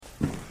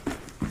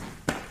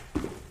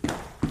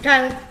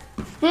Kylie,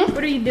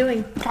 what are you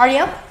doing?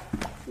 Cardio.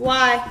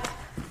 Why?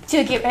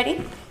 To get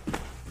ready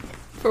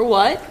For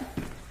what?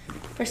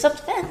 for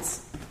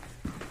self-defense.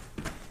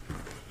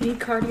 You need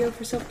cardio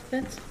for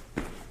self-defense?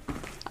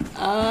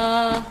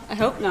 I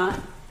hope not.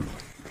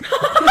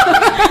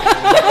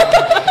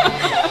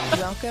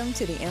 Welcome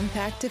to the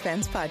Impact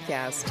Defense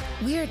Podcast.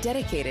 We are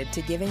dedicated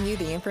to giving you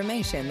the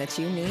information that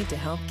you need to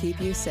help keep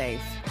you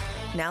safe.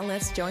 Now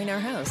let's join our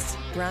hosts,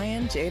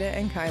 Brian, Jada,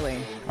 and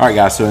Kylie. All right,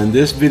 guys, so in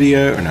this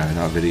video, or no,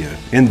 not video,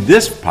 in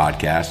this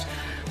podcast,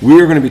 we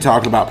are going to be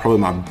talking about probably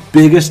my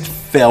biggest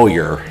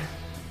failure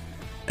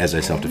as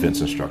a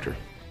self-defense instructor.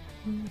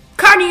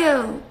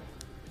 Cardio.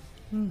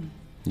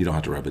 You don't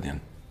have to rub it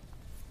in.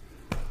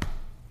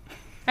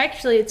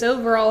 Actually, it's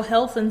overall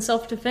health and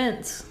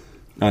self-defense.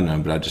 I know,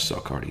 but I just saw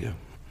cardio.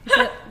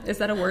 Is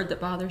that a word that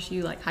bothers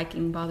you? Like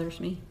hiking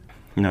bothers me?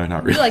 No,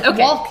 not You really. like Okay.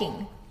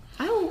 walking.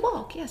 I will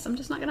walk, yes. I'm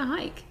just not going to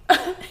hike.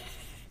 It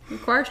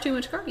requires too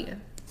much cardio.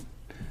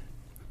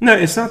 No,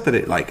 it's not that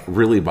it like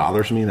really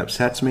bothers me and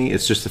upsets me.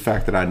 It's just the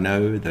fact that I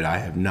know that I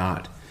have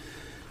not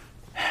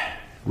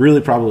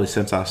really, probably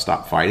since I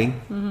stopped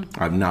fighting,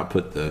 I've not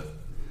put the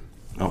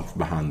oomph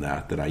behind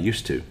that I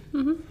used to.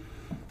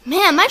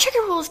 Man, my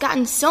trigger pull has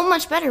gotten so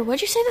much better.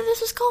 What'd you say that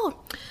this was called?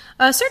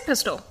 A SIRT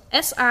pistol.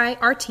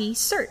 S-I-R-T,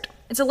 SIRT.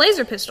 It's a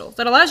laser pistol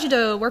that allows you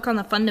to work on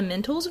the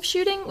fundamentals of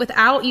shooting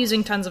without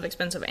using tons of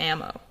expensive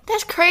ammo.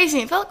 That's crazy.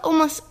 It felt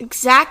almost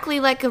exactly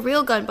like a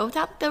real gun, but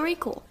without the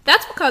recoil.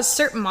 That's because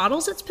SIRT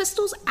models its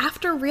pistols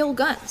after real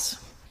guns.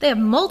 They have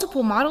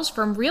multiple models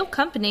from real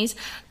companies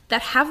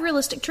that have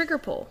realistic trigger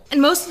pull.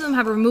 And most of them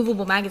have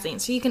removable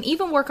magazines, so you can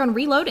even work on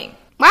reloading.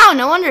 Wow,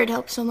 no wonder it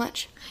helps so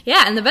much.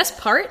 Yeah, and the best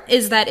part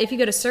is that if you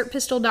go to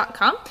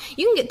sirtpistol.com,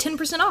 you can get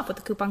 10% off with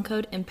the coupon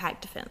code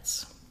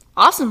IMPACTDEFENSE.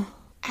 Awesome.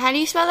 How do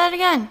you spell that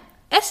again?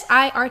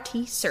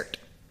 S-I-R-T, SIRT.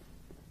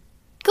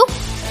 Cool.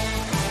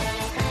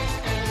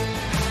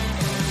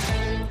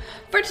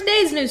 For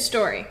today's news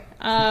story,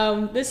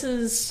 this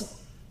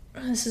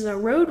is a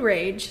road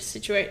rage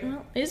situation.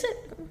 Well, is it?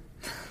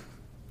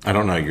 I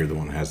don't know. You're the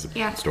one that has the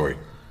Yeah. story.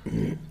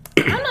 I'm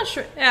not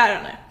sure. I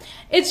don't know.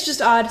 It's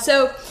just odd.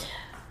 So,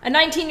 a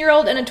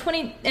 19-year-old and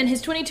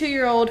his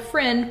 22-year-old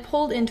friend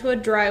pulled into a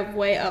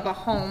driveway of a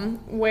home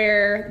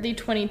where the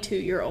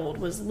 22-year-old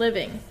was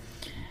living.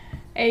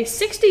 A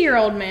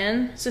 60-year-old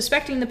man,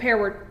 suspecting the pair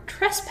were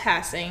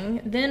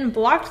trespassing, then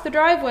blocked the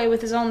driveway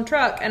with his own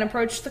truck and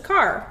approached the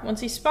car.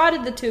 Once he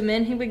spotted the two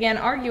men, he began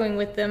arguing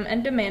with them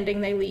and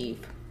demanding they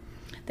leave.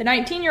 The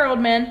 19-year-old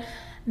man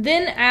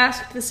then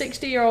asked the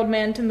 60-year-old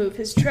man to move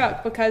his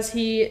truck because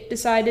he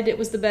decided it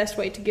was the best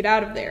way to get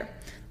out of there.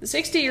 The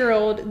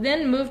 60-year-old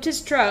then moved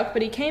his truck,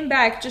 but he came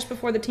back just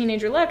before the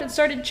teenager left and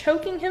started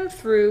choking him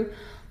through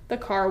the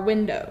car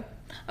window,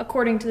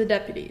 according to the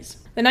deputies.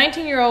 The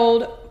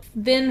 19-year-old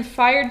then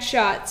fired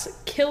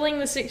shots, killing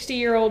the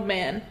 60-year-old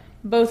man.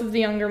 Both of the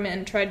younger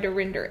men tried to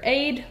render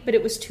aid, but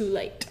it was too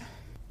late.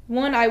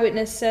 One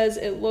eyewitness says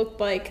it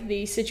looked like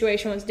the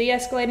situation was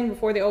de-escalating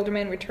before the older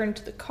man returned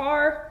to the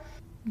car.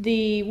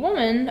 The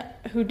woman,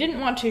 who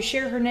didn't want to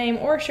share her name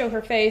or show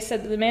her face,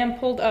 said that the man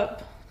pulled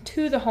up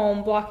to the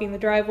home, blocking the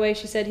driveway.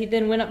 She said he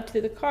then went up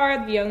to the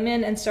car, the young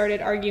men, and started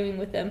arguing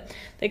with them.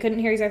 They couldn't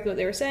hear exactly what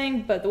they were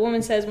saying, but the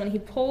woman says when he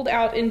pulled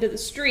out into the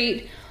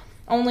street,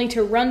 only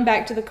to run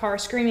back to the car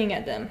screaming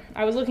at them.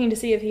 I was looking to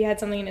see if he had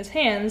something in his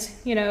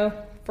hands,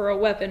 for a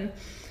weapon,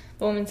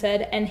 the woman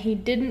said, and he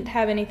didn't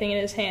have anything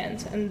in his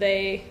hands. And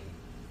they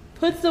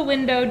put the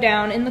window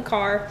down in the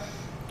car,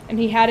 and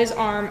he had his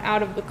arm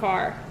out of the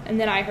car, and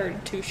then I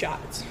heard 2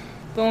 shots.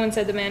 The woman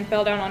said the man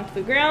fell down onto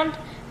the ground,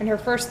 and her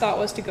first thought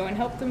was to go and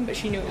help them, but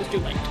she knew it was too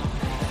late.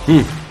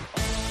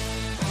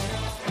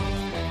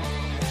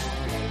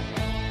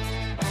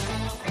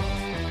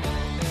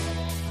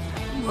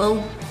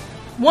 Whoa.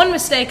 One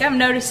mistake I'm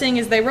noticing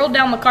is they rolled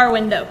down the car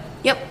window.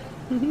 Yep.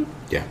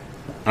 Yeah.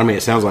 I mean,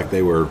 it sounds like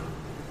they were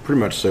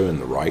pretty much so in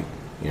the right.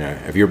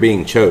 If you're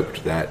being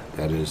choked, that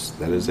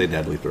is a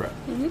deadly threat.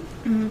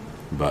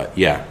 But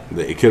yeah,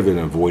 it could have been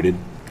avoided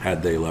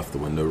had they left the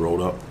window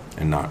rolled up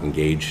and not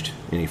engaged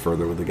any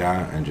further with the guy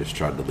and just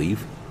tried to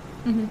leave.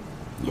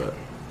 But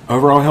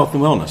overall health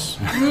and wellness.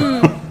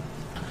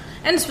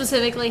 And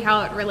specifically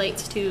how it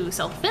relates to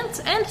self-defense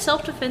and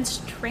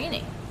self-defense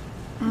training.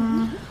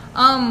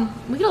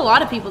 We get a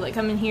lot of people that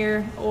come in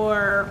here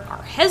or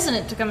are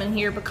hesitant to come in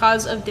here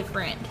because of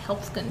different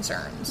health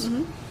concerns.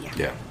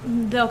 Yeah.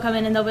 They'll come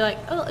in and they'll be like,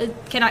 "Oh,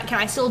 can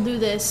I still do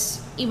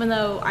this even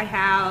though I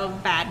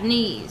have bad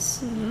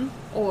knees,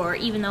 or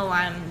even though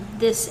I'm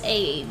this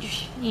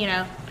age?"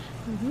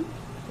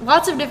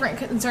 Lots of different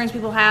concerns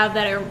people have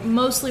that are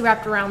mostly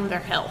wrapped around their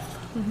health.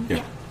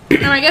 Yeah.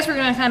 And I guess we're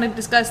going to kind of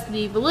discuss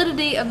the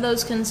validity of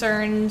those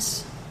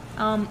concerns,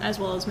 as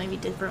well as maybe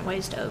different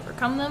ways to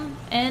overcome them,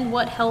 and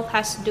what health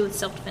has to do with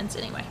self-defense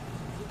anyway.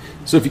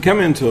 So if you come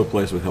into a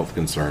place with health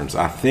concerns,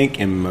 I think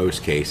in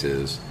most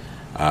cases,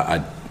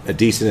 a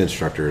decent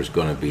instructor is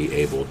going to be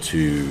able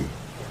to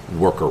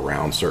work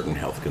around certain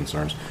health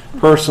concerns.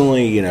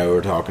 Personally,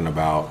 we're talking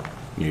about,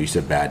 you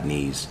said bad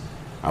knees.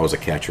 I was a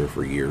catcher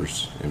for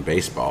years in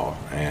baseball,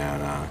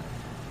 and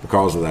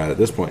because of that, at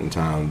this point in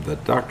time, the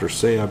doctors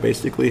say I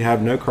basically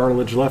have no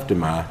cartilage left in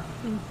my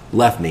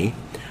left knee.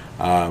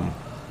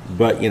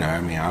 But, you know,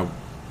 I mean,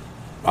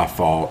 I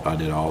fought, I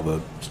did all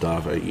the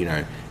stuff, you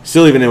know.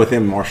 Still, even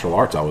within martial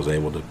arts, I was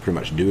able to pretty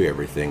much do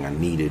everything I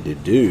needed to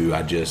do.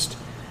 I just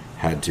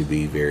had to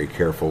be very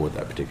careful with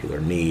that particular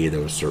knee. There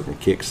was certain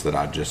kicks that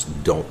I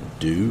just don't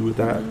do with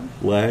that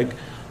leg.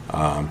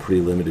 I'm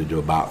pretty limited to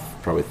about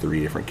probably 3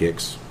 different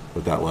kicks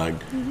with that leg.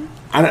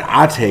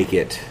 I take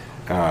it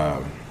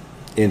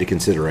into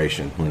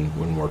consideration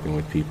when working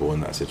with people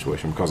in that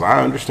situation, because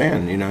I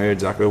understand, you know,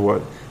 exactly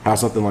how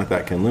something like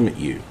that can limit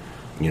you.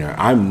 You know,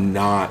 I'm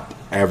not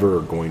ever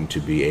going to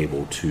be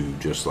able to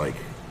just like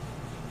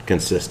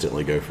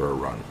consistently go for a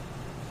run.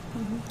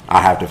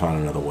 I have to find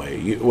another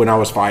way. When I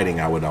was fighting,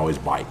 I would always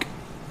hop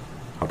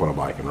on a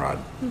bike and ride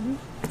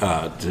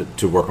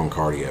to work on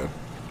cardio,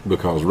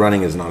 because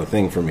running is not a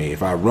thing for me.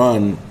 If I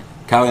run,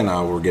 Callie and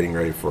I were getting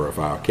ready for a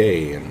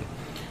 5K,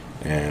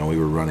 and we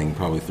were running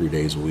probably 3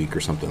 days a week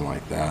or something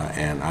like that,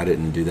 and I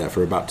didn't do that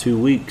for about 2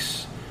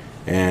 weeks,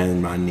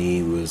 and my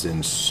knee was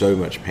in so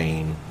much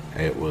pain.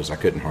 I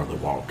couldn't hardly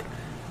walk.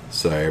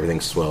 So everything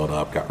swelled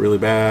up, got really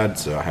bad,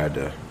 so I had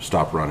to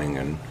stop running,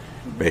 and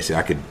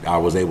basically I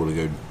was able to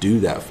go do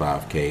that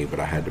 5K,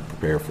 but I had to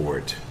prepare for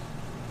it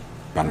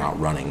by not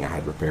running. I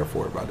had to prepare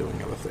for it by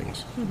doing other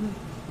things.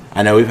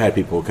 I know we've had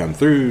people come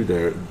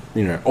through,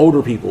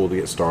 older people to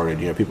get started,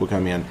 you know, people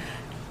come in.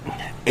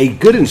 A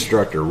good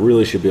instructor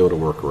really should be able to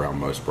work around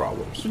most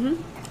problems.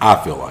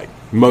 I feel like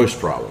most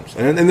problems,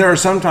 and there are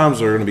sometimes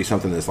there are going to be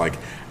something that's like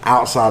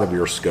outside of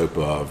your scope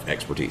of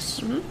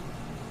expertise.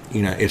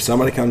 You know, if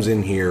somebody comes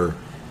in here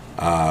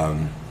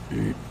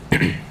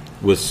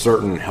with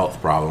certain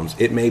health problems,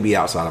 it may be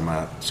outside of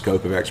my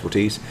scope of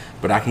expertise,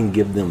 but I can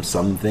give them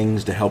some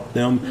things to help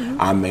them.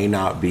 I may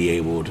not be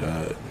able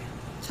to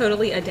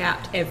totally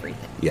adapt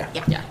everything. Yeah,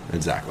 Yeah.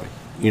 exactly.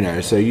 You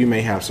know, so you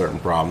may have certain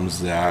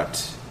problems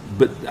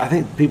but I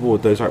think people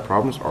with those type of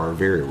problems are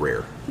very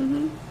rare.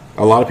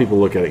 A lot of people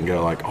look at it and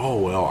go like,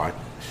 oh, well,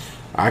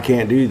 I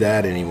can't do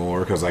that anymore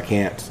because I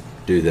can't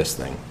do this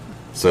thing.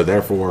 So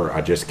therefore,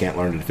 I just can't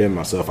learn to defend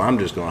myself. I'm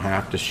just going to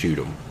have to shoot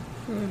them.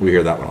 We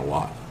hear that one a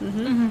lot.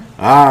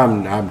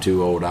 I'm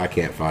too old. I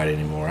can't fight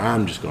anymore.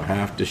 I'm just going to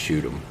have to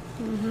shoot them.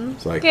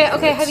 It's like,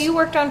 Okay. Have you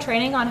worked on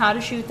training on how to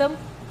shoot them?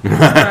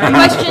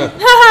 Question.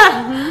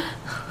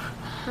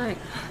 Right.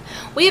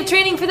 We have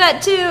training for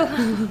that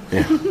too.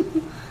 Yeah.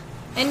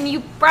 And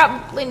you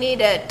probably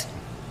need it.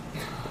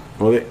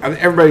 Well,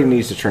 everybody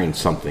needs to train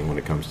something when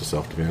it comes to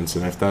self-defense,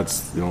 and if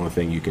that's the only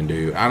thing you can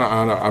do,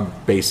 I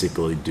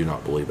basically do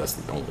not believe that's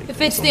the only thing.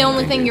 If it's the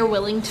only thing you're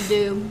willing to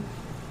do,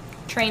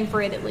 train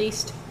for it at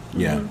least.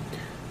 Yeah.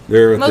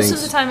 There are Most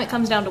of the time it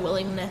comes down to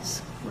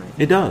willingness.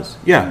 It does,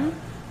 yeah.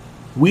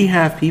 We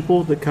have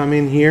people that come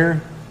in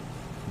here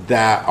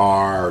that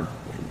are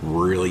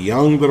really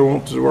young that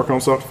want to work on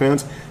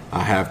self-defense.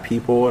 I have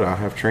people that I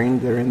have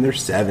trained that are in their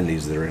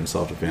 70s that are in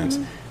self-defense.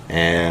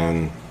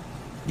 And,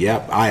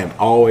 yep, I am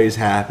always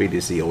happy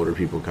to see older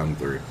people come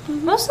through.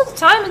 Most of the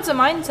time it's a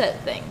mindset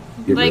thing.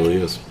 It really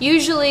is.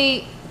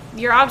 Usually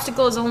your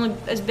obstacle is only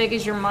as big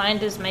as your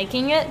mind is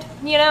making it,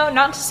 you know?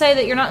 Not to say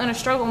that you're not going to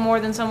struggle more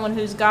than someone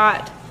who's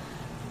got,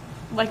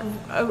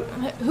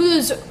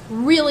 who's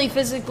really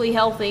physically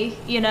healthy,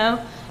 you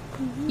know?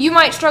 You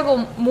might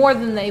struggle more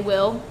than they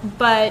will,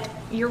 but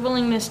your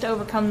willingness to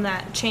overcome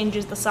that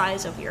changes the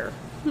size of your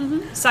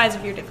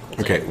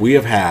difficulty. Okay, we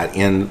have had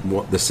in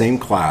the same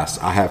class,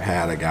 I have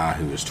had a guy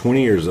who is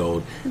 20 years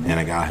old and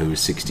a guy who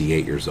is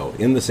 68 years old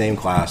in the same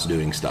class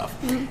doing stuff.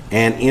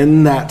 And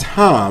in that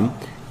time,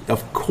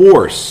 of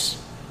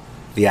course,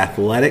 the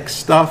athletic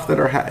stuff that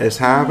is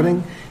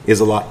happening is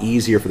a lot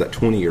easier for that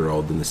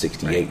 20-year-old than the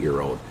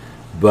 68-year-old.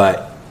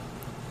 But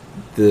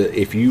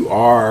if you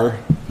are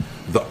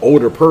the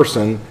older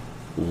person,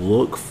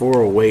 look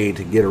for a way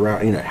to get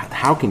around. You know,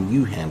 how can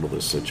you handle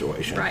this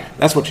situation? Right.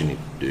 That's what you need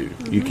to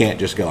do. You can't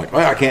just go like,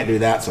 well, I can't do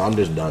that, so I'm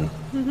just done.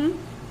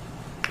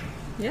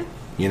 Yeah.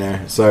 You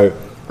know, so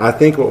I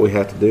think what we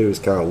have to do is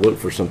kind of look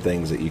for some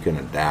things that you can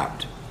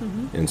adapt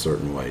in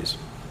certain ways.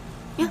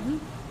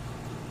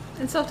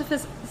 And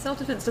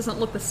self-defense doesn't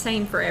look the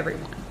same for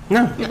everyone.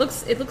 No, It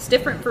looks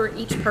different for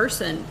each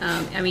person.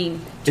 I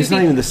mean, it's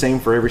not even the same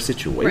for every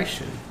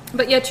situation. Right.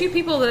 But yeah, two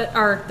people that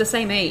are the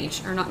same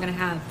age are not going to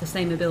have the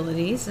same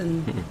abilities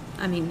and,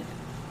 I mean,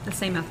 the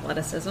same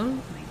athleticism. I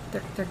mean,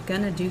 they're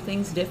going to do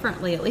things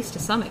differently, at least to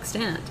some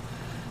extent.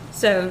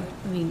 So,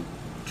 I mean,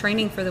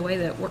 training for the way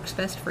that works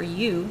best for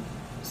you,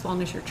 as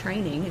long as you're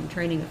training and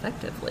training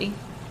effectively.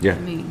 Yeah. I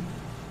mean,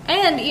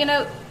 And, you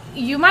know,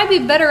 you might be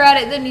better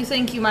at it than you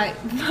think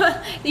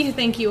you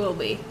think you will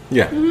be.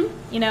 Yeah.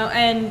 You know,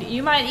 and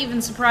you might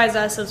even surprise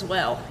us as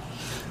well.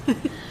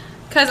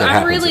 Because That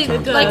I'm happens really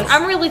at times.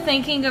 I'm really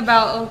thinking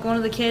about one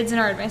of the kids in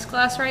our advanced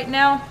class right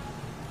now.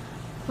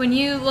 When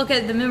you look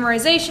at the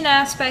memorization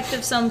aspect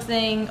of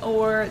something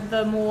or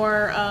the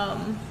more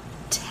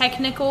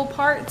technical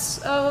parts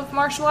of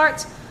martial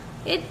arts,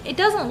 it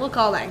doesn't look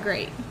all that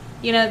great.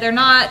 You know, they're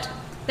not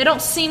They don't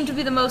seem to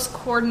be the most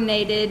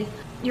coordinated.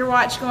 You're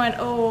watching going,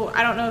 oh,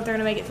 I don't know if they're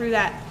going to make it through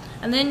that.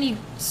 And then you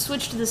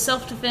switch to the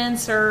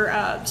self-defense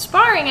or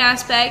sparring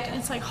aspect, and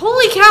it's like,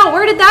 holy cow,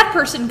 where did that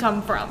person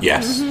come from?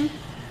 Yes.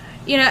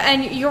 You know,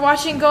 and you're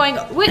watching going,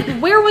 wait,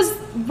 where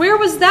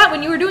was that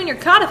when you were doing your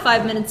kata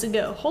 5 minutes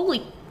ago?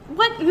 Holy,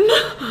 what?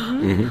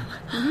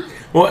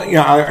 Well, you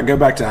know, I go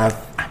back to,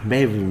 I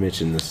may have even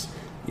mentioned this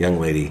young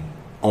lady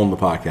on the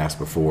podcast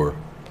before,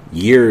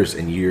 years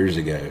and years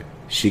ago.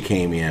 She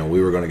came in, we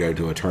were going to go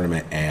to a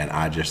tournament, and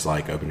I just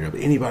like opened it up.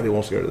 Anybody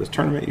wants to go to this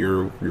tournament,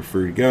 you're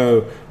free to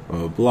go, blah,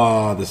 blah,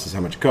 blah. This is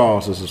how much it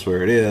costs, this is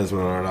where it is, blah,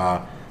 blah,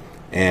 blah.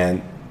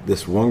 And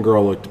this one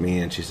girl looked at me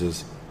and she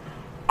says,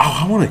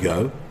 oh, I want to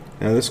go.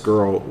 Now, this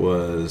girl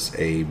was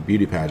a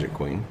beauty pageant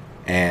queen,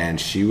 and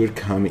she would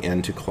come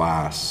into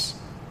class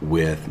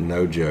with,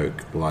 no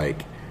joke,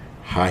 like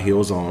high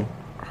heels on,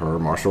 her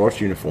martial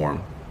arts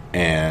uniform,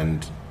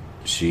 and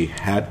she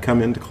had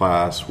come into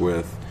class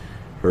with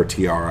her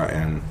tiara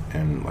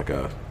and like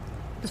a...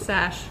 The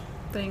sash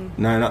thing.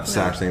 No, not the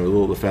sash thing,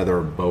 the feather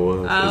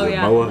boa. Oh, is it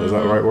yeah. boa? Is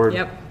that the right word?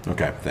 Yep.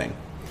 Okay, thing.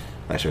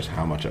 That shows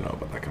how much I know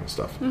about that kind of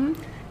stuff.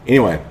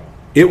 Anyway,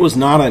 it was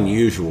not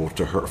unusual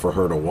for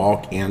her to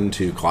walk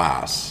into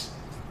class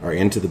or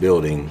into the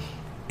building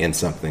in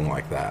something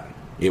like that.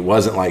 It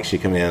wasn't like she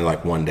come in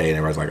like one day and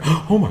everybody's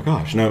like, oh my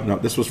gosh, no,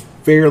 this was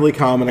fairly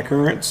common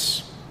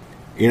occurrence,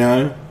 you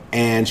know?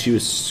 And she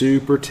was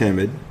super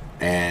timid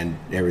and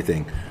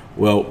everything.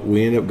 Well,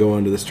 we ended up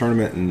going to this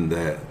tournament, and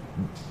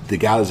the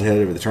guy that's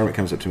head of the tournament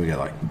comes up to me and goes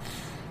like,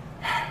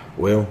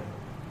 well,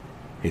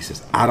 he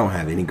says, I don't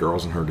have any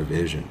girls in her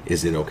division.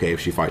 Is it okay if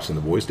she fights in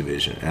the boys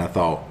division? And I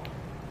thought,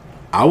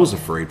 I was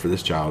afraid for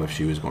this child if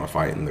she was going to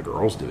fight in the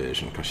girls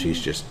division, because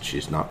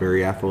she's not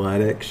very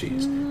athletic. She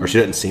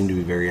doesn't seem to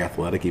be very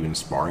athletic, even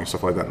sparring,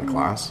 stuff like that in the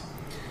class.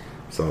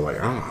 So like,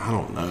 I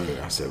don't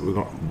know. I said, we're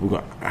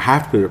going. I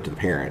have to put it up to the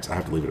parents. I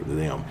have to leave it up to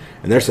them.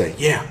 And they're saying,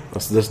 yeah,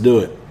 let's do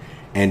it.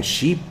 And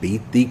she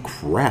beat the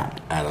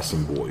crap out of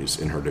some boys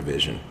in her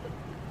division.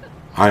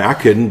 I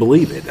couldn't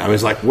believe it. I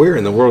was like, where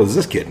in the world is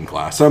this kid in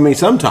class? So, I mean,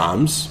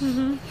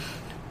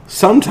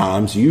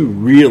 sometimes you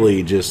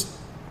really just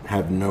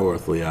have no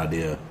earthly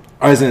idea.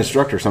 As an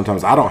instructor,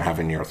 sometimes I don't have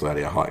any earthly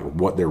idea like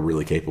what they're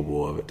really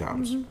capable of at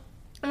times.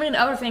 I mean,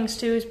 other things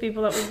too is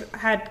people that we've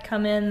had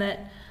come in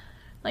that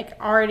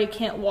like already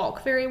can't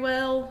walk very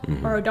well,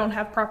 or don't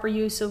have proper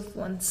use of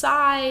one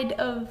side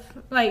of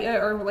like,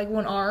 or like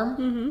one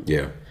arm.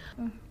 Yeah.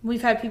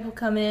 We've had people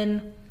come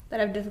in that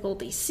have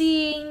difficulty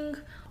seeing.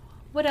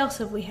 What else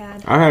have we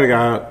had? I had a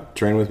guy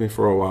train with me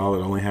for a while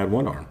that only had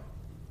one arm,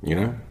 you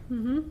know?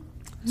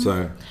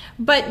 So.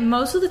 But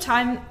most of the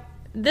time,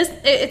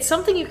 it's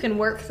something you can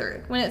work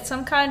through. When it's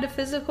some kind of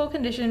physical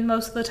condition,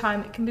 most of the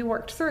time it can be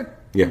worked through.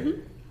 Yeah.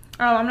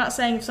 I'm not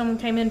saying if someone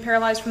came in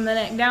paralyzed from the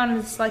neck down and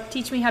it's like,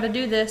 teach me how to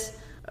do this.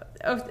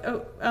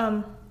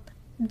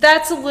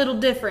 That's a little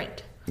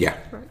different. Yeah.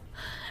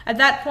 At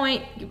that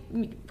point,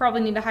 you probably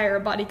need to hire a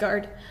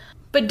bodyguard.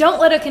 But don't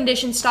let a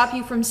condition stop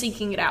you from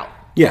seeking it out.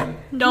 Yeah.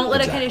 Don't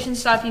let a condition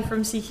stop you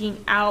from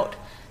seeking out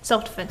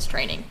self-defense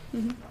training.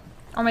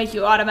 Or make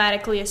you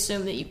automatically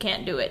assume that you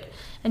can't do it.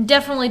 And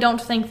definitely don't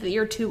think that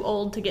you're too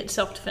old to get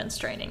self-defense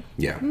training.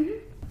 Yeah.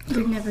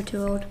 You're never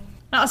too old.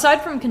 Now,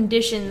 aside from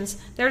conditions,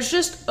 there's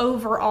just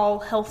overall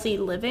healthy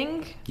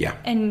living. Yeah.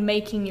 And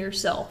making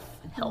yourself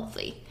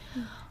healthy.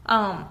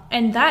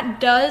 And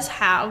that does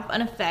have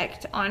an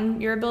effect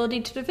on your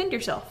ability to defend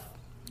yourself.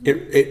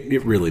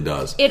 It really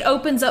does. It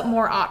opens up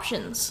more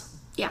options.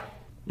 Yeah.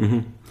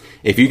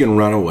 If you can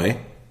run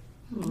away,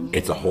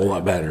 it's a whole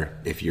lot better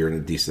if you're in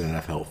a decent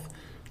enough health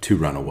to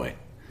run away.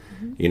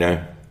 You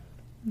know?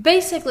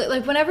 Basically,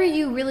 like whenever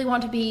you really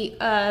want to be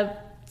a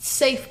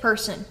safe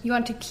person, you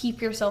want to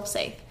keep yourself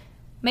safe.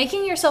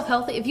 Making yourself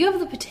healthy, if you have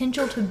the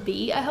potential to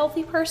be a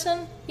healthy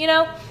person, you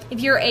know,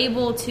 if you're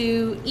able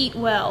to eat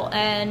well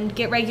and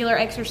get regular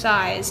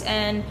exercise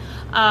and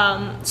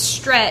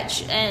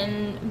stretch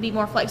and be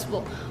more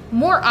flexible,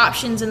 more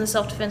options in the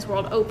self-defense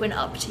world open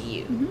up to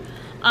you.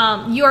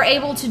 You are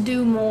able to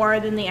do more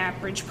than the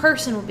average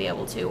person will be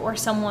able to, or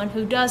someone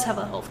who does have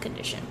a health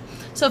condition.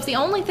 So if the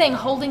only thing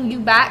holding you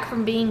back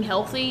from being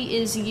healthy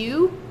is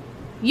you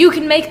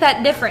can make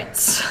that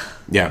difference.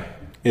 Yeah.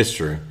 It's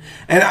true.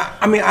 And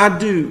I mean, I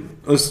do.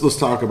 Let's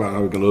talk about a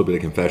little bit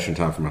of confession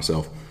time for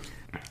myself.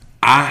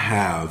 I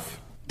have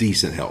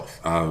decent health.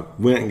 I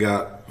went and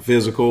got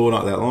physical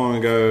not that long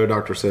ago.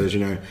 Doctor says, you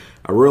know,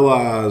 I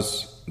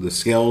realize the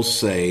scales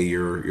say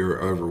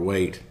you're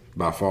overweight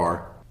by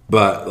far,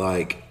 but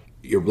like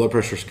your blood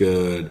pressure's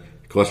good,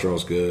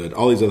 cholesterol's good,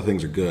 all these other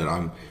things are good.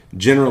 I'm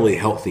generally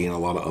healthy in a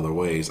lot of other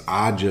ways.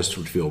 I just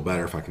would feel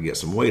better if I could get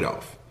some weight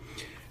off.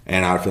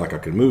 And I feel like I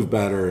could move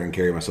better and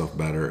carry myself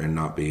better and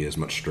not be as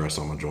much stress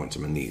on my joints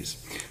and my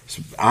knees.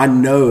 So I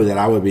know that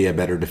I would be a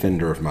better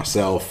defender of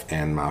myself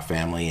and my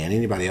family and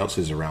anybody else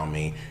who's around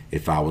me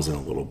if I was in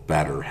a little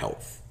better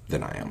health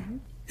than I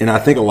am. And I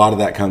think a lot of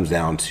that comes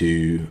down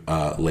to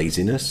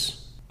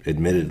laziness.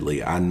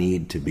 Admittedly, I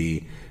need to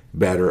be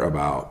better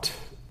about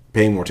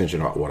paying more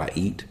attention about what I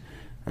eat,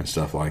 and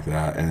stuff like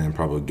that, and then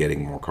probably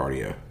getting more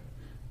cardio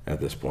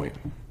at this point.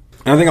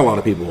 And I think a lot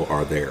of people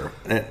are there.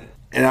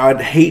 And I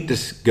would hate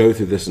to go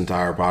through this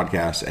entire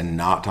podcast and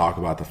not talk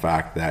about the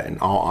fact that, in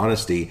all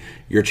honesty,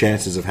 your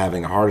chances of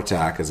having a heart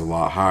attack is a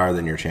lot higher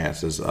than your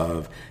chances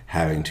of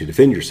having to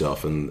defend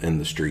yourself in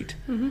the street.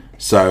 Mm-hmm.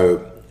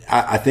 So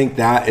I think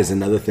that is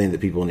another thing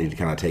that people need to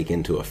kind of take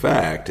into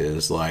effect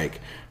is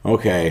like,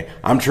 okay,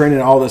 I'm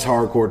training all this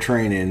hardcore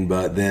training,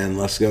 but then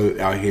let's go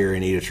out here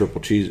and eat a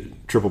triple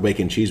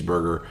bacon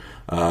cheeseburger,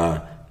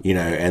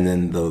 and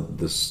then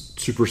the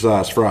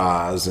supersized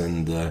fries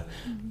and the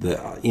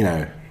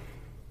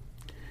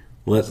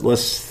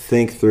Let's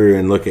think through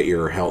and look at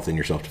your health and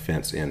your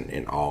self-defense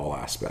in all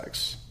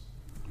aspects.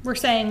 We're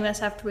saying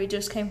this after we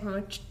just came from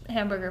a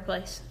hamburger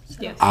place. So.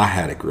 Yes. I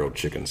had a grilled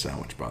chicken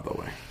sandwich, by the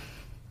way.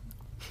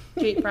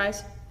 Did you eat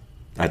fries?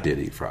 I did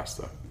eat fries,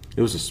 though.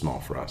 It was a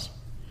small fries.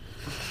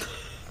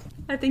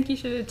 I think you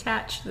should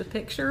attach the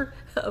picture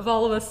of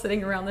all of us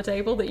sitting around the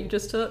table that you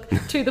just took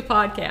to the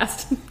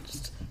podcast.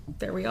 Just,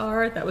 there we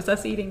are. That was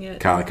us eating it.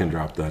 Kylie can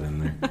drop that in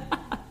there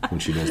when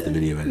she does the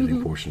video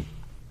editing portion.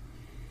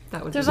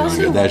 That would There's be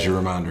also- That's your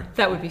reminder.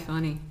 That would be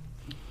funny.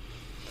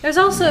 There's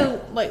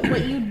also like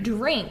what you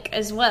drink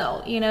as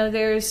well.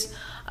 There's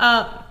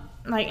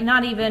like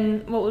not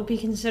even what would be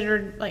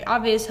considered like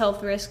obvious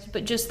health risks,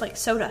 but just like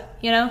soda.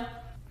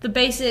 The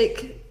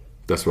basic.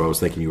 That's what I was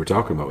thinking you were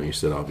talking about when you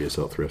said obvious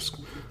health risk.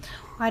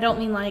 I don't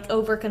mean like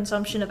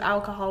overconsumption of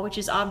alcohol, which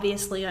is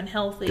obviously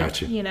unhealthy.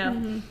 Gotcha.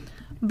 Mm-hmm.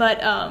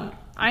 But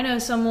I know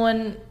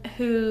someone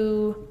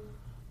who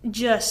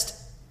just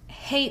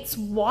hates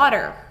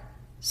water,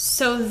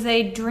 so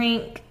they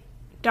drink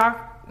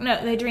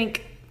they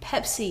drink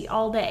Pepsi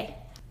all day.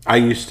 I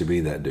used to be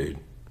that dude.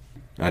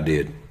 I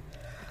did.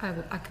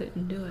 I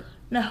couldn't do it.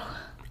 No.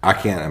 I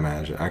can't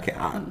imagine.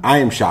 I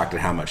am shocked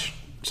at how much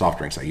soft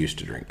drinks I used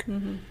to drink.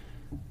 Mm-hmm.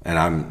 And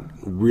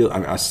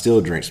I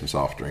still drink some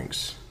soft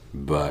drinks,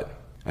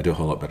 but I do a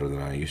whole lot better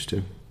than I used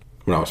to.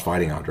 When I was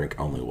fighting, I'd drink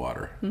only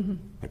water. Mm-hmm.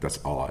 Like that's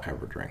all I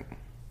ever drank.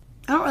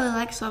 I don't really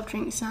like soft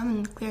drinks, so I'm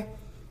in the clear.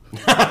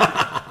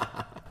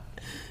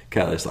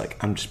 Kylie's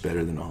like, I'm just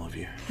better than all of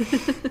you.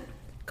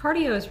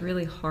 Cardio is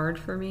really hard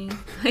for me.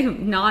 I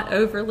am not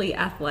overly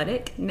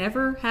athletic.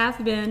 Never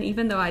have been,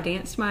 even though I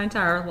danced my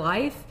entire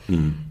life.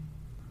 Mm.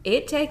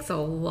 It takes a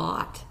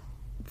lot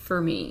for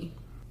me.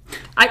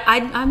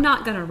 I'm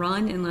not going to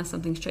run unless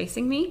something's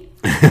chasing me.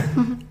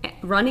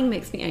 Running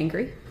makes me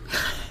angry.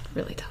 It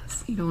really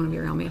does. You don't want to be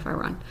around me if I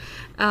run.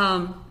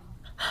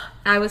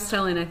 I was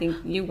telling, I think,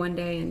 you one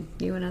day and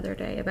you another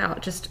day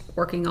about just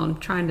working on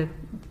trying to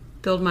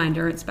build my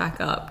endurance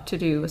back up to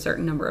do a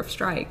certain number of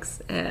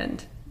strikes.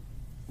 And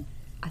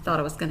I thought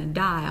I was going to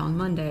die on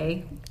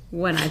Monday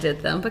when I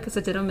did them because I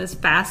did them as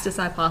fast as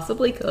I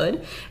possibly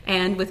could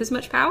and with as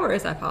much power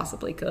as I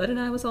possibly could. And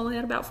I was only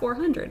at about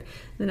 400.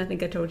 Then I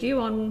think I told you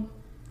on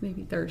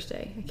maybe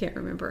Thursday, I can't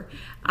remember,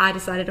 I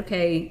decided,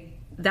 okay,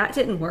 that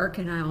didn't work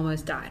and I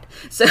almost died.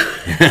 So,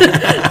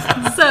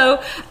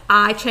 so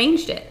I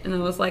changed it and I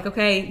was like,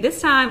 okay,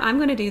 this time I'm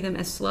going to do them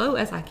as slow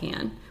as I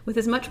can with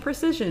as much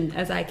precision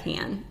as I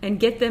can and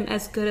get them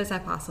as good as I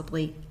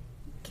possibly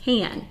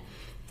can.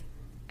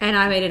 And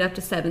I made it up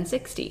to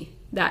 760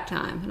 that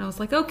time. And I was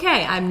like,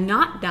 okay, I'm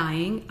not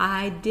dying.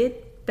 I did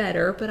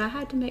better, but I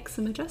had to make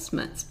some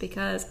adjustments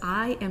because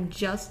I am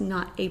just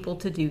not able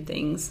to do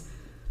things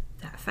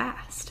that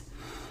fast.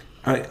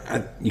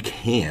 You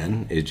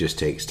can. It just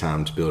takes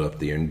time to build up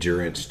the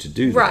endurance to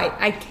do that. Right,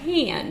 I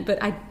can,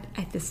 but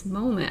at this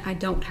moment, I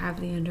don't have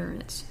the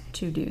endurance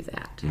to do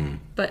that. Mm.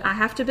 But I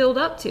have to build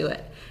up to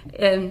it.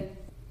 And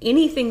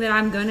anything that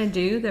I'm going to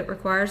do that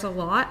requires a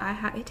lot,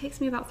 it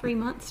takes me about 3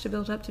 months to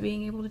build up to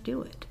being able to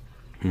do it.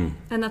 Mm.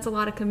 And that's a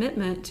lot of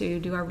commitment to,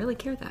 do I really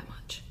care that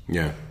much?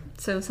 Yeah.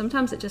 So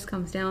sometimes it just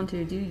comes down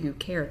to, do you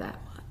care that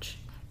much?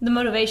 The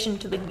motivation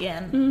to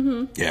begin.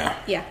 Mm-hmm. Yeah.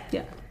 Yeah.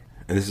 Yeah.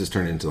 And this has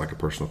turned into like a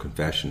personal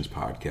confessions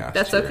podcast.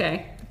 That's here.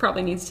 okay. It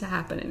probably needs to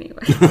happen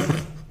anyway.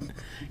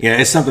 Yeah,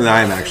 it's something that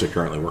I am actually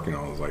currently working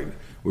on. It's like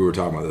we were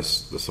talking about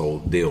this whole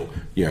deal.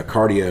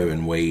 Cardio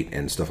and weight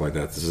and stuff like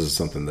that. This is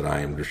something that I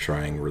am just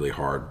trying really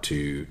hard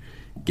to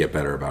get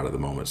better about at the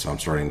moment. So I'm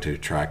starting to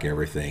track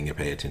everything and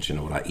pay attention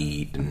to what I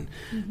eat and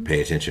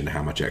pay attention to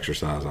how much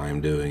exercise I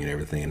am doing and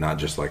everything, and not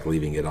just like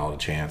leaving it all to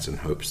chance and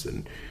hopes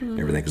and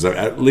everything.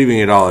 Because leaving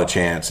it all to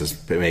chance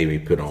has made me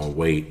put on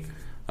weight.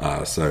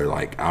 So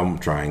like I'm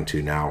trying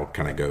to now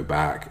kind of go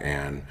back,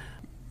 and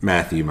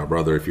Matthew, my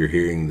brother, if you're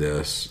hearing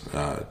this,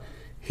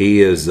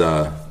 he's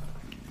the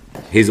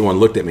one who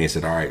looked at me and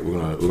said, all right, we're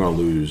gonna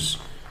lose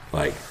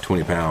like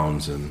 20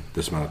 pounds in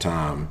this amount of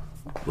time.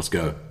 Let's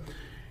go.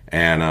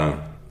 And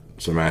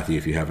so Matthew,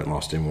 if you haven't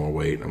lost any more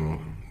weight,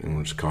 I'm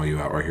gonna just call you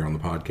out right here on the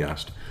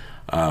podcast.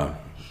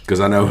 Because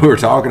I know we were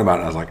talking about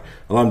it. I was like,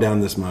 well, I'm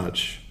down this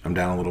much. I'm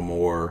down a little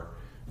more.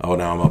 Oh,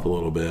 now I'm up a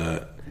little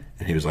bit.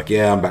 And he was like,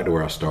 yeah, I'm back to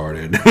where I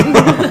started.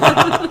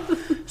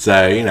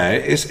 So,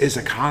 it's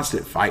a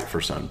constant fight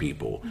for some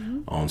people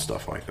on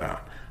stuff like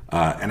that.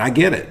 And I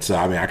get it. So,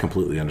 I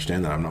completely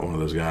understand that. I'm not one of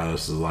those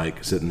guys who's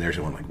like sitting there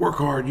saying, like, work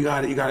hard, you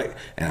got it.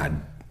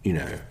 And you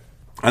know,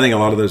 I think a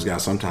lot of those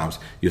guys sometimes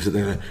you sit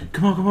there and say,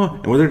 come on,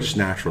 and well, they're just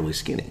naturally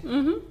skinny.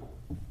 Mm-hmm.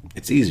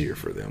 It's easier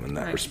for them in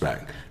that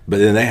respect, but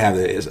then they have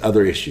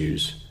other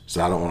issues,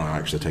 so I don't want to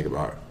actually take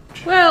about.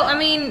 Well, I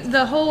mean,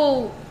 the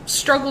whole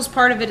struggles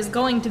part of it is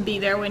going to be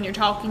there when you're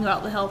talking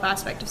about the health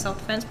aspect of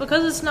self-defense,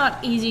 because it's not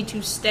easy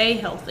to stay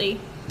healthy.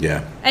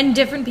 Yeah. And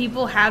different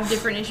people have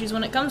different issues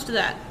when it comes to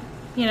that,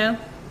 you know?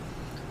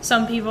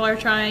 Some people are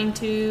trying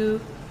to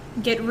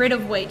get rid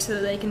of weight so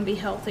that they can be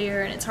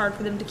healthier, and it's hard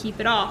for them to keep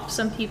it off.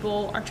 Some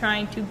people are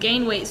trying to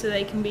gain weight so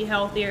they can be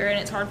healthier, and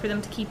it's hard for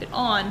them to keep it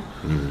on.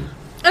 Mm-hmm.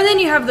 And then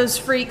you have those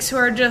freaks who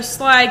are just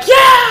like,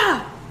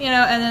 yeah! You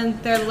know, and then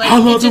they're like, I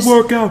love to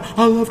work out.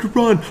 I love to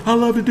run. I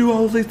love to do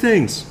all of these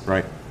things.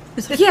 Right.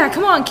 It's like, yeah,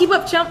 come on, keep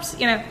up, chumps.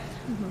 You know,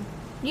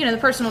 mm-hmm. You know, the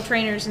personal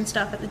trainers and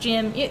stuff at the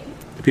gym.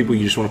 The people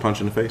you just want to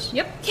punch in the face?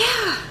 Yep.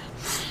 Yeah.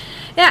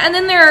 Yeah, and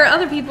then there are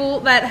other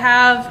people that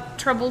have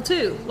trouble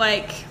too.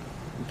 Like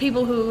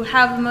people who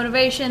have the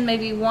motivation,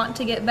 maybe want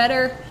to get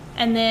better,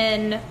 and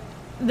then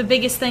the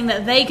biggest thing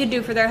that they could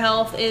do for their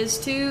health is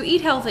to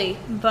eat healthy,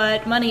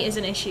 but money is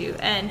an issue,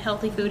 and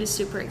healthy food is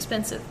super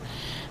expensive.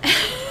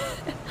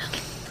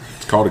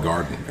 It's called a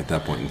garden at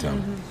that point in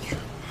time.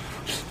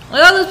 Mm-hmm.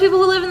 Well, those people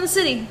who live in the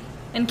city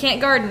and can't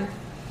garden.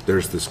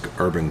 There's this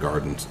urban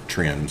garden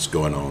trends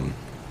going on.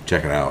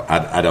 Check it out.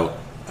 I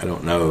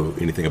don't know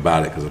anything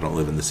about it because I don't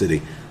live in the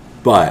city,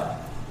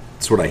 but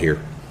it's what I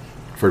hear.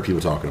 I've heard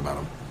people talking about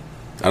them.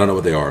 I don't know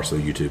what they are, so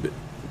YouTube it.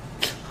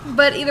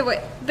 But either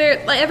way,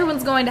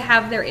 everyone's going to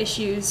have their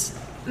issues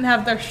and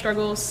have their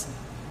struggles.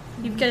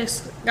 You've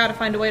just got to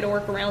find a way to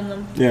work around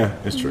them. Yeah,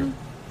 it's true.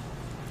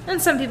 Mm-hmm.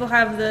 And some people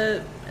have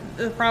the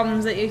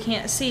problems that you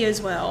can't see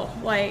as well,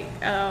 like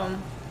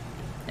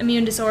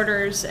immune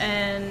disorders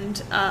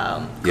and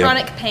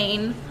chronic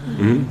pain,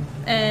 mm-hmm.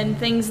 and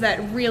things that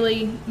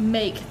really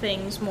make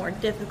things more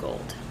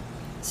difficult.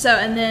 So,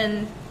 and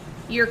then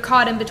you're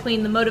caught in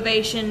between the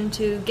motivation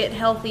to get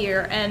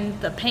healthier and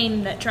the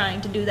pain that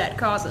trying to do that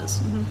causes.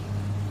 Mm-hmm.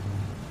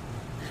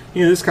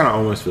 You know, this kind of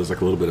almost feels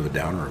like a little bit of a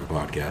downer of a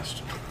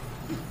podcast.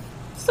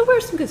 So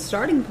where's some good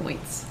starting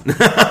points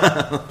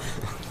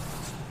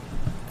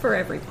for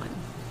everyone?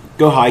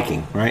 Go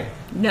hiking, right?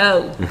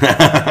 No.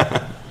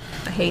 I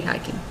hate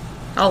hiking.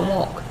 I'll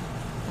walk.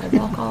 I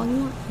walk all you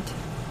want me to.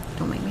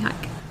 Don't make me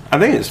hike. I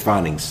think it's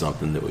finding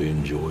something that we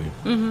enjoy.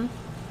 Mm-hmm.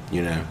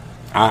 You know,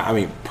 I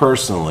mean,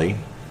 personally,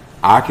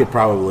 I could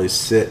probably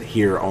sit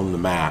here on the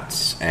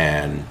mats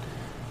and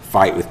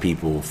fight with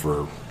people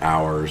for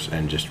hours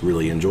and just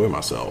really enjoy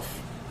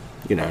myself.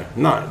 You know,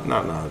 not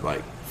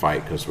like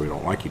fight because we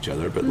don't like each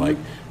other, but mm-hmm. like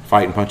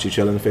fight and punch each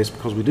other in the face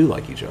because we do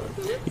like each other.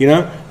 Mm-hmm. You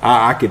know,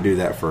 I could do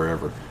that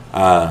forever.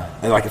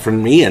 And like for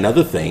me,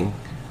 another thing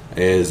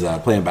is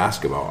playing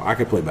basketball. I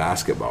could play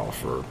basketball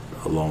for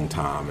a long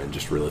time and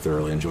just really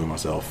thoroughly enjoy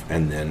myself,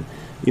 and then,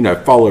 you know,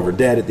 fall over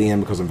dead at the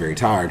end because I'm very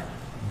tired.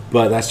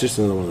 But that's just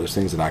another one of those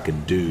things that I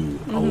could do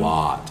mm-hmm. a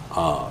lot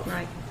of.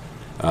 Right.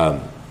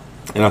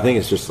 And I think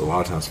it's just a lot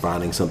of times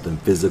finding something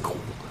physical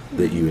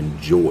that you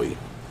enjoy,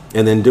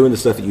 and then doing the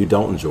stuff that you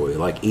don't enjoy,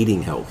 like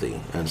eating healthy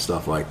and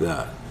stuff like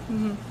that.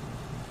 Mm-hmm.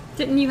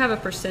 Didn't you have a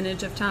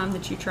percentage of time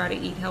that you try to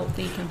eat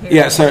healthy compared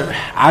Yeah, to so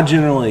I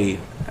generally,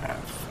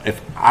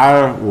 if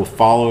I will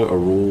follow a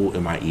rule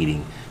in my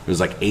eating, it was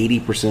like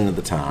 80% of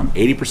the time,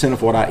 80%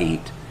 of what I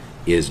eat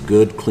is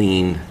good,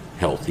 clean,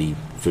 healthy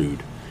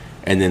food.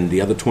 And then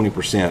the other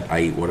 20%,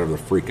 I eat whatever the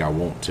freak I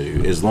want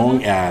to, as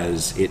long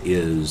as it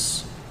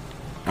is,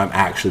 I'm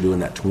actually doing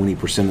that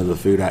 20% of the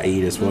food I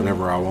eat is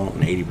whatever I want,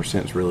 and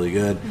 80% is really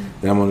good.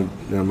 Then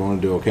I'm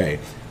gonna do okay.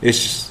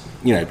 It's just,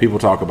 you know, people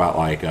talk about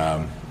like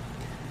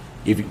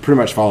if you pretty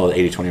much follow the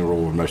 80-20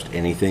 rule with most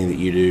anything that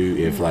you do,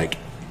 if like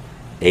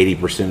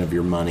 80% of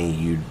your money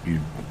you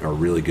are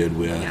really good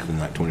with, and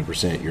like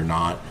 20% you're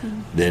not,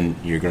 then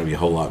you're going to be a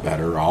whole lot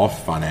better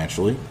off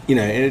financially. You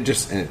know, and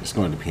it's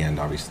going to depend.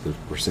 Obviously, the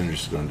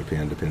percentage is going to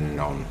depend depending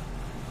on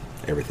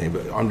everything.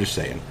 But I'm just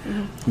saying.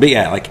 Mm-hmm. But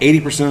yeah, like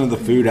 80% of the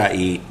food I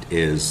eat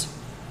is,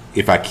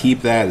 if I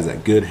keep that, is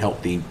that good,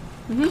 healthy,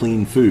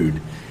 clean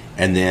food,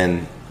 and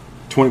then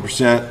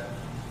 20%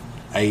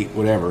 I eat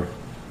whatever.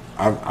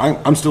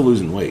 I'm still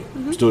losing weight.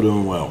 I'm still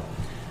doing well.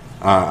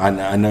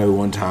 I know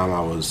one time I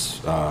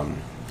was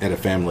at a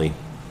family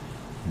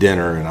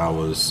dinner, and I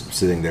was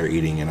sitting there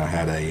eating, and I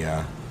had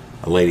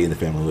a lady in the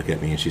family look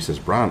at me, and she says,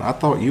 "Brian, I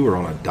thought you were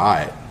on a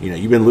diet. You know,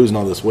 you've been losing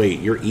all this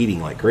weight. You're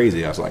eating like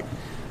crazy." I was like,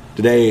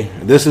 "Today,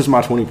 this is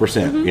my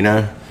 20%, you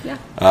know? Yeah.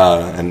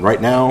 And right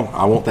now,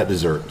 I want that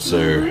dessert,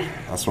 so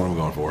that's what I'm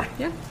going for."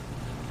 Yeah.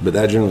 But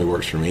that generally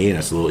works for me, and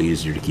it's a little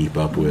easier to keep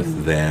up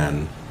with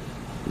than,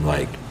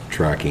 like,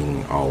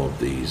 tracking all of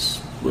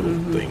these little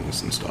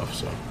things and stuff.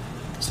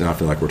 So now I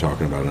feel like we're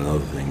talking about another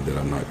thing that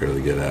I'm not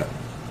really good at.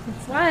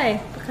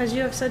 Why? Because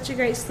you have such a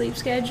great sleep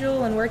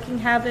schedule and working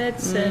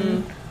habits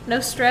and no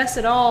stress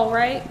at all,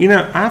 right? You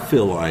know, I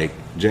feel like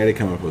Jada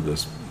came up with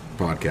this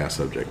podcast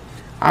subject.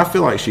 I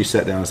feel like she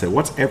sat down and said,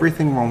 "What's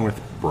everything wrong with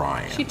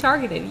Brian?" She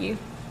targeted you.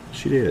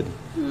 She did.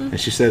 And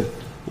she said,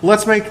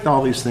 "Let's make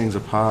all these things a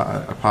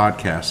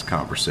podcast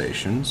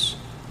conversations."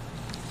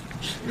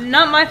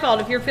 Not my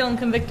fault if you're feeling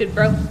convicted,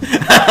 bro.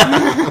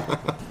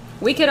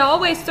 We could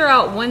always throw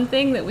out one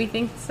thing that we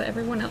think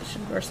everyone else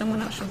should, or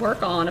someone else should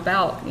work on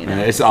about, you know.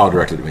 It's all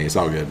directed at me. It's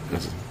all good.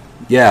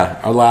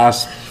 Yeah, our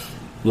last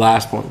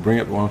point.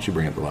 Why don't you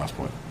bring up the last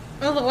point?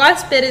 Well, the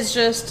last bit is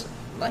just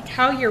like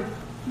how your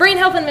brain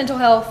health and mental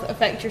health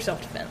affect your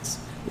self-defense.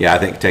 Yeah, I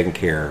think taking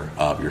care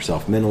of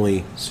yourself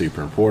mentally,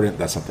 super important.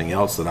 That's something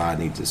else that I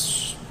need to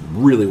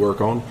really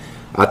work on.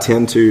 I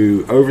tend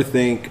to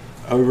overthink,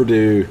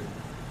 overdo.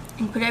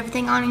 And put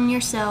everything on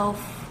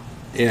yourself.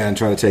 Yeah, and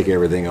try to take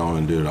everything on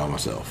and do it all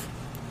myself.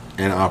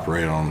 And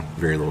operate on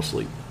very little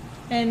sleep.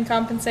 And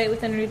compensate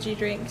with energy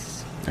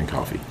drinks. And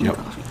coffee. Yep.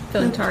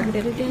 Feeling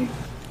targeted again?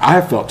 I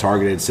have felt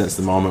targeted since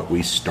the moment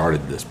we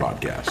started this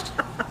podcast.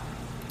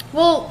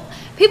 Well,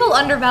 people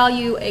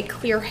undervalue a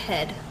clear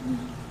head.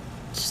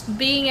 Just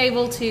being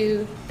able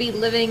to be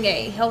living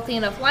a healthy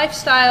enough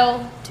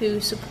lifestyle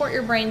to support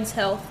your brain's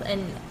health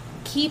and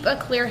keep a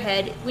clear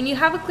head. When you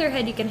have a clear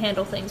head, you can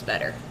handle things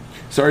better.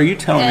 So are you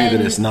telling me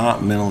that it's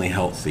not mentally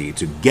healthy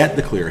to get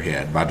the clear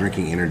head by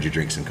drinking energy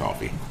drinks and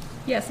coffee?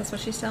 Yes, that's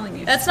what she's telling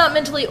you. That's not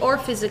mentally or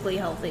physically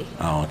healthy.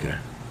 Oh, okay.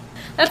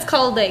 That's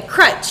called a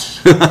crutch.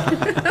 We're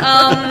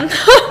Not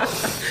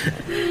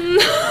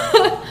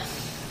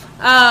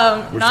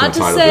just to going to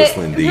title say- this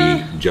one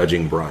the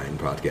Judging Brian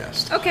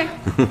podcast. Okay.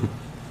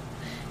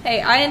 Hey,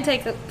 I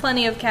intake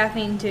plenty of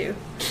caffeine too.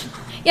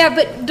 Yeah,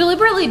 but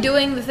deliberately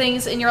doing the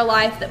things in your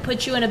life that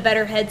put you in a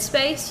better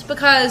headspace,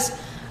 because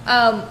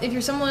if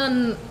you're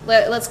someone,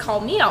 let's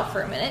call me out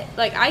for a minute.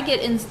 Like I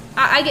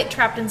get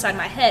trapped inside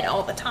my head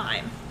all the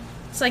time.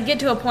 So I get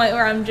to a point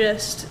where I'm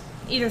just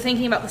either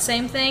thinking about the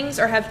same things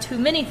or have too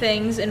many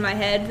things in my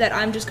head that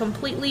I'm just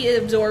completely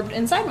absorbed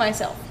inside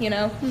myself, you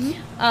know?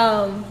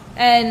 Mm-hmm.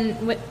 And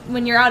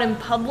when you're out in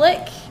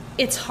public,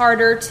 it's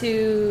harder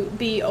to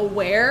be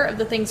aware of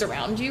the things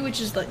around you,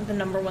 which is like the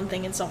number one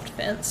thing in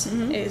self-defense,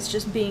 is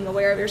just being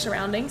aware of your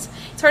surroundings.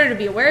 It's harder to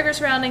be aware of your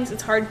surroundings.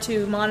 It's hard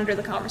to monitor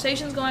the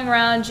conversations going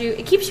around you.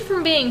 It keeps you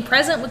from being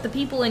present with the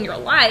people in your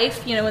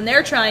life, you know, when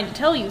they're trying to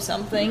tell you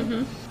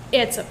something.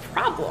 It's a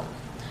problem.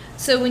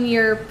 So when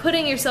you're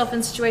putting yourself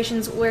in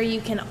situations where you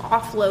can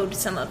offload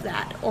some of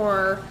that,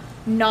 or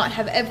not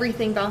have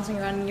everything bouncing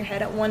around in your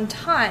head at one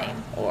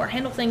time, or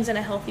handle things in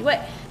a healthy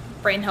way,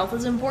 brain health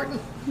is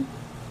important.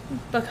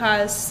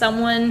 Because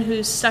someone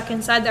who's stuck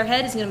inside their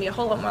head is going to be a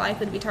whole lot more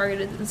likely to be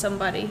targeted than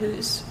somebody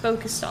who's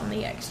focused on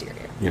the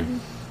exterior. Yeah.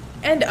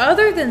 And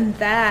other than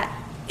that,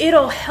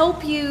 it'll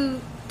help you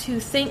to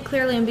think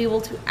clearly and be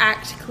able to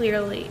act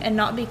clearly and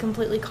not be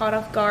completely caught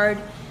off guard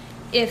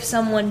if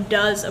someone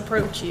does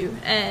approach you.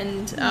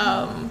 And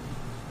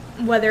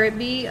whether it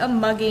be a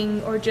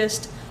mugging or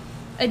just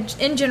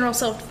in general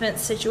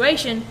self-defense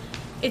situation,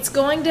 it's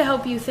going to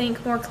help you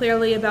think more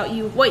clearly about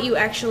what you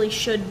actually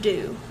should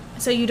do,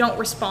 so you don't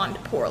respond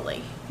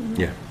poorly.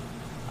 Yeah.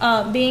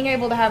 Being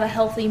able to have a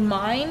healthy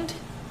mind,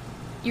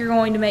 you're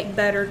going to make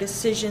better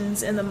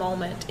decisions in the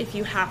moment if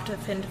you have to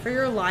fend for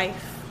your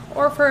life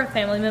or for a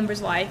family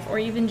member's life, or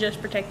even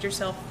just protect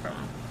yourself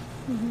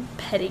from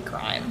petty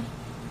crime.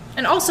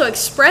 And also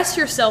express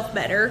yourself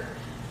better,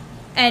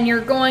 and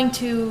you're going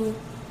to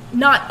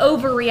not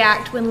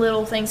overreact when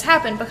little things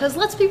happen, because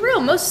let's be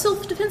real, most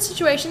self-defense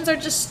situations are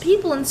just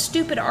people in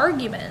stupid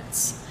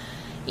arguments.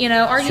 You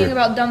know, arguing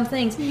about dumb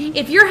things.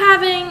 If you're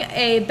having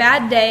a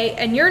bad day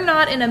and you're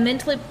not in a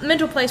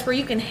mental place where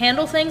you can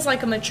handle things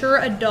like a mature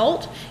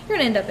adult, you're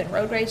going to end up in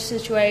road rage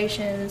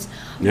situations.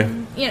 Yeah.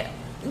 You know,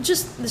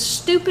 just the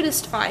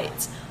stupidest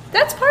fights.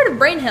 That's part of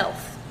brain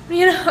health,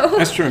 you know?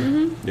 That's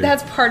true. Yeah.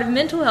 That's part of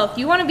mental health.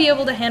 You want to be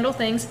able to handle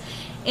things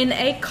in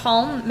a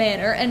calm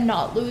manner and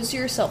not lose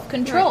your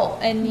self-control.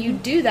 Right. And you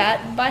do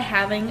that by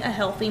having a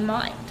healthy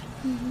mind.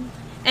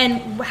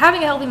 And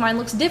having a healthy mind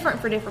looks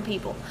different for different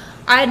people.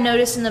 I had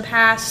noticed in the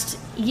past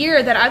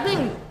year that I've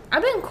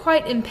been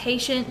quite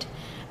impatient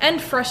and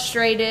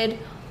frustrated,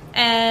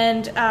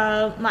 and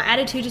my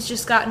attitude has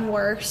just gotten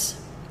worse.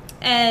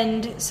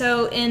 And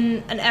so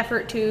in an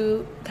effort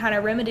to kind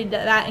of remedy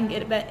that and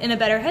get in a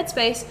better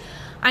headspace,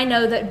 I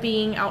know that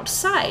being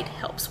outside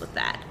helps with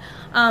that.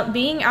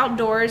 Being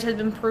outdoors has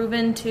been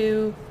proven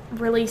to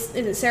release,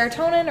 is it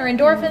serotonin or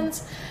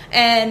endorphins,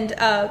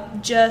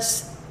 and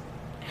just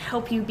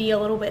help you be a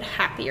little bit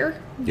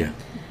happier. Yeah.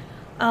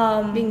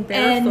 Being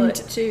barefoot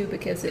too,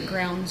 because it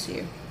grounds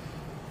you.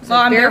 So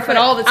well, I'm barefoot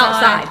all the time.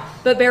 Outside,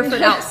 but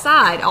barefoot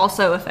outside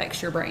also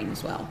affects your brain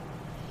as well.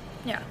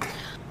 Yeah.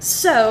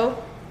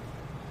 So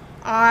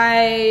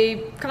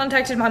I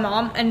contacted my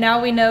mom, and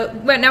now we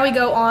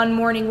go on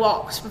morning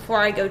walks before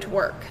I go to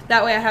work.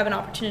 That way I have an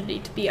opportunity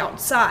to be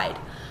outside.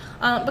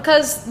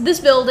 Because this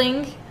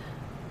building,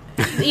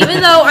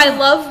 even though I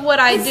love what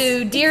I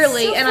do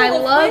dearly, so and I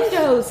love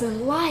windows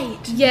and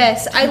light.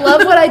 Yes, I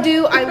love what I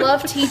do. I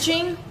love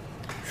teaching.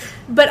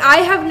 But I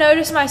have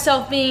noticed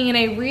myself being in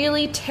a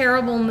really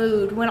terrible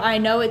mood when I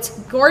know it's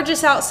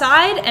gorgeous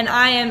outside and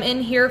I am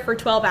in here for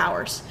 12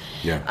 hours.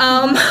 Yeah.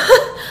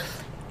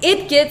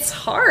 It gets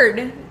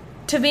hard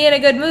to be in a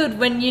good mood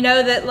when you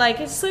know that, like,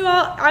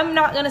 well, I'm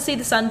not going to see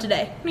the sun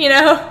today, you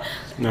know?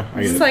 No,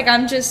 I get It's it. like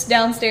I'm just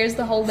downstairs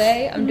the whole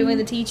day. I'm doing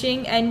the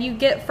teaching, and you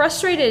get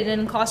frustrated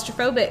and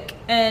claustrophobic,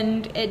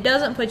 and it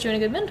doesn't put you in a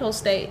good mental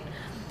state.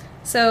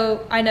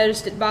 So I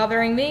noticed it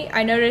bothering me.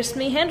 I noticed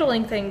me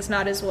handling things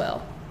not as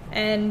well,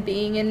 and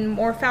being in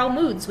more foul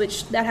moods,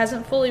 which that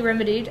hasn't fully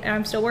remedied, and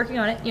I'm still working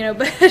on it,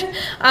 But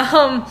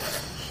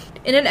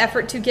in an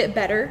effort to get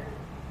better,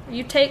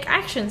 you take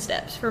action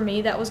steps. For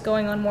me, that was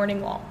going on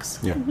morning walks,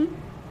 Yeah.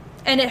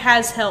 and it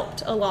has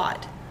helped a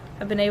lot.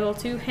 I've been able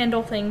to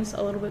handle things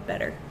a little bit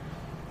better.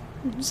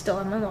 Still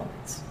have my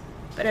moments,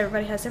 but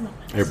everybody has their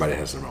moments. Everybody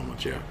has their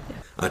moments, yeah.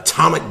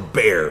 Atomic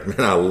Bear. Man,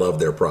 I love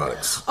their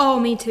products. Oh,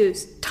 me too.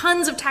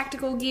 Tons of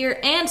tactical gear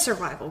and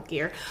survival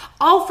gear,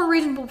 all for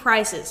reasonable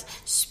prices.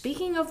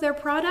 Speaking of their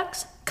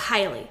products,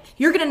 Kylie,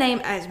 you're going to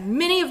name as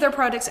many of their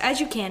products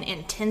as you can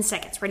in 10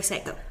 seconds. Ready,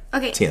 set, go.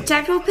 Okay, 10.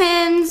 tactical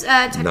pins,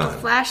 tactical 9.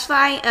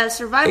 flashlight,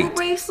 survival 8.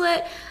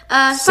 bracelet,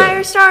 7.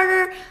 fire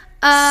starter,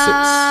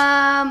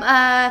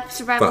 6.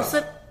 survival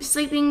 5.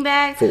 sleeping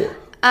bag, 4.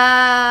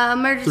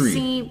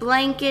 Emergency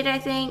blanket, I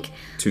think,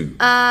 2.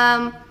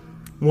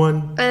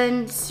 1.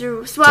 and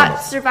Time SWAT up.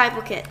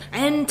 survival kit.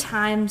 And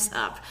time's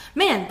up.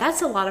 Man,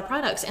 that's a lot of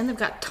products, and they've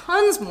got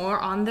tons more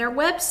on their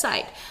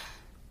website.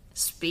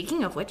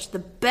 Speaking of which, the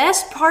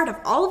best part of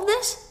all of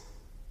this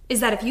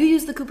is that if you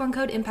use the coupon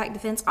code Impact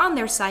Defense on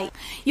their site,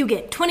 you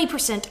get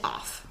 20%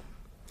 off.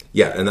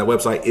 Yeah, and that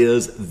website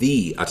is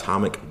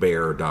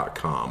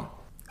theatomicbear.com.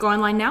 Go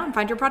online now and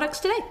find your products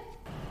today.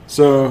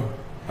 So,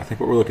 I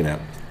think what we're looking at,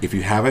 if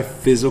you have a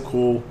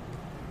physical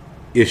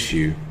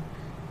issue,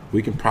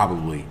 you can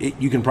probably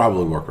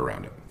work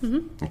around it.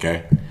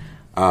 Okay?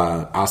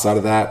 Outside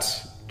of that,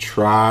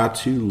 try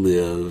to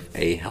live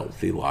a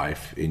healthy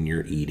life in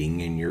your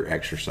eating and your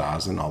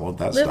exercise and all of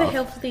that Live stuff. a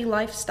healthy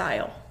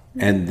lifestyle.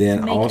 And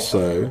then Make yourself a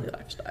also healthy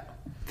lifestyle.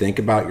 think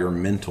about your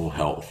mental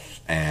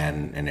health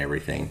and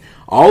everything.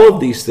 All of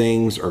these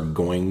things are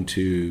going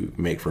to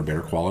make for a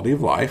better quality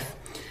of life,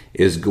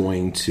 is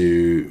going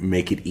to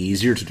make it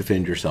easier to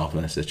defend yourself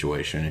in a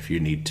situation if you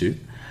need to.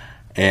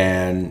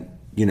 And,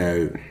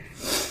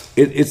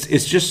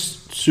 it's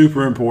just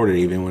super important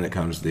even when it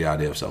comes to the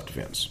idea of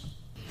self-defense.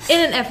 In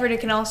an effort,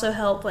 it can also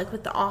help like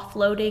with the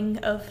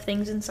offloading of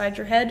things inside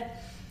your head.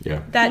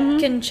 Yeah. That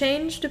can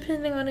change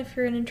depending on if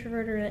you're an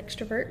introvert or an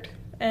extrovert,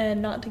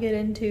 and not to get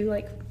into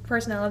like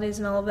personalities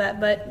and all of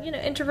that. But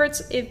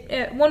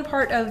introverts, one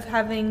part of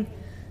having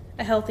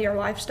a healthier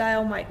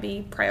lifestyle might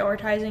be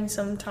prioritizing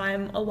some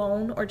time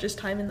alone or just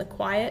time in the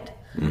quiet.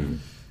 And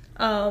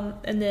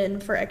then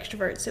for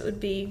extroverts, it would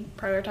be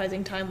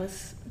prioritizing time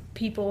with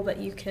people that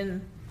you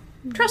can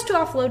trust to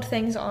offload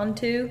things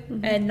onto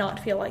and not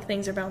feel like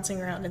things are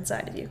bouncing around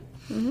inside of you.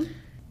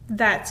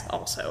 That's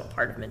also a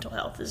part of mental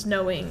health, is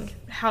knowing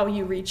how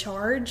you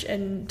recharge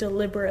and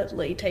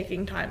deliberately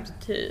taking time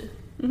to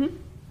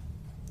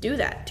do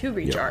that, to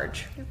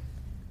recharge.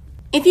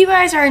 If you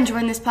guys are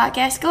enjoying this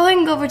podcast, go ahead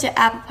and go over to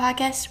Apple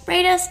Podcasts,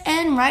 rate us,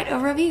 and write a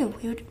review.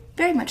 We would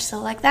very much so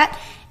like that.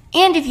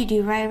 And if you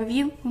do write a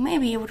review, we may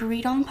be able to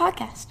read on the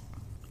podcast.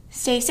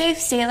 Stay safe,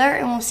 stay alert,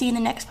 and we'll see you in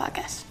the next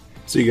podcast.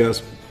 See you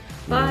guys.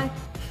 Bye.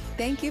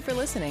 Thank you for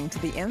listening to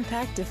the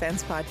Impact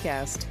Defense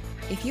Podcast.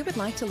 If you would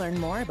like to learn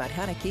more about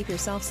how to keep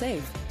yourself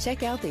safe,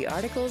 check out the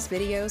articles,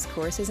 videos,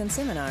 courses, and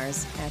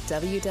seminars at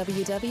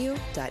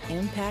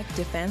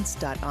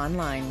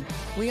www.impactdefense.online.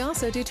 We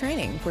also do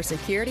training for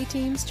security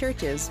teams,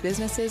 churches,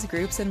 businesses,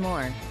 groups, and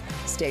more.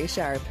 Stay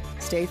sharp,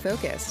 stay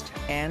focused,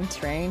 and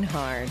train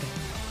hard.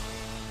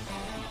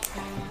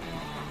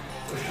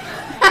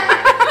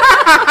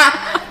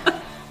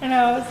 I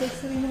know, I was like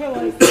sitting there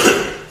like...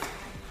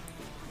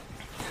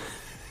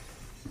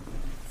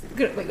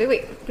 Good,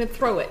 wait. I'm gonna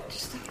throw it.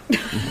 Just... throw it,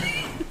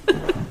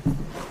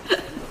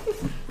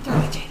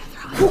 Jada,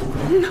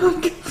 throw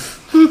it.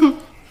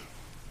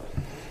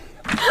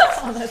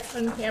 Oh, that's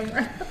on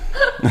camera.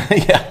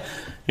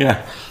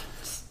 Yeah.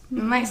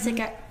 We might stick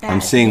at that.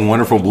 I'm seeing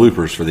wonderful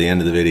bloopers for the end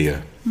of the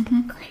video.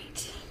 Great.